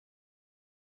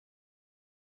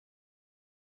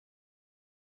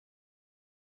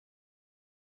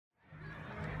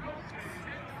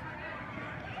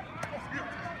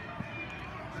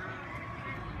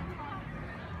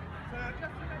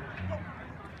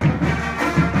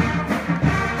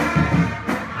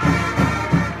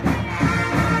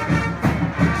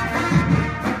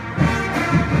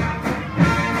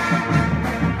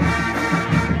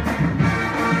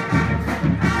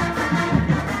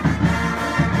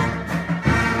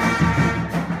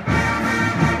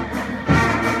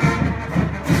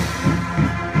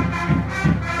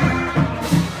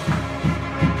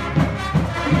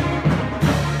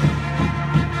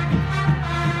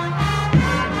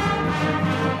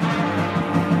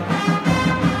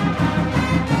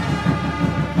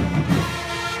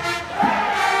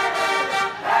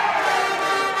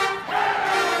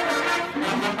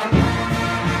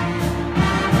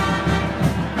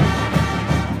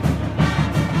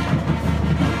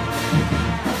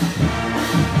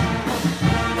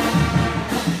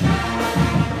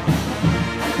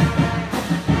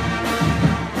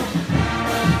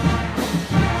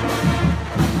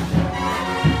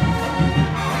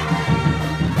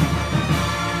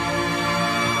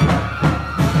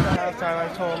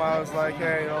was like,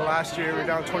 hey, last year we were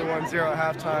down 21-0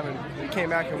 at halftime, and we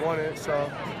came back and won it.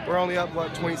 So we're only up,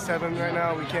 27 right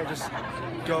now. We can't just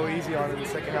go easy on it in the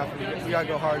second half. We got to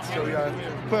go hard still. We got to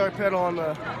put our pedal on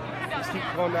the, just keep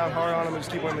going down hard on them and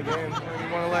just keep winning the game.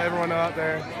 We want to let everyone know out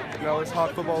there, it's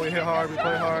hot football. We hit hard, we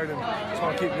play hard, and just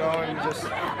want to keep going and just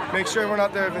make sure everyone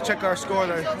out there, if they check our score,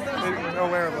 they're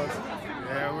aware of us.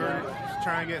 Yeah, we're just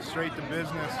trying to get straight to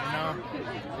business,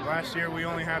 Last year we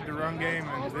only had the run game,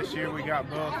 and this year we got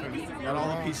both. And got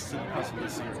all the pieces of the puzzle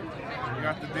this year. We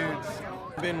got the dudes.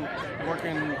 We've been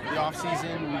working the off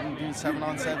season. We've been doing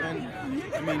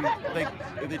 7-on-7. I mean,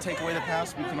 if they take away the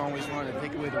pass, we can always run. If they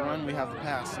take away the run, we have the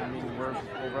pass. I mean, we're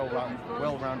a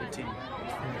well-rounded team.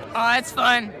 It's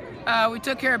fun. We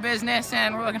took care of business,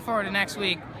 and we're looking forward to next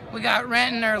week. We got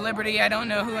Renton or Liberty. I don't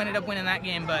know who ended up winning that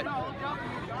game, but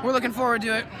we're looking forward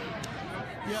to it.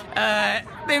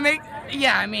 They're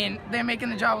making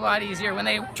the job a lot easier. When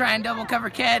they try and double cover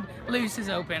Ked, Luce is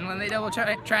open. When they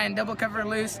try and double cover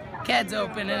Luce, Ked's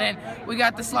open. And then we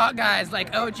got the slot guys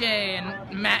like OJ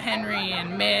and Matt Henry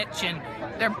and Mitch, and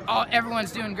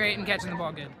everyone's doing great and catching the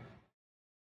ball good.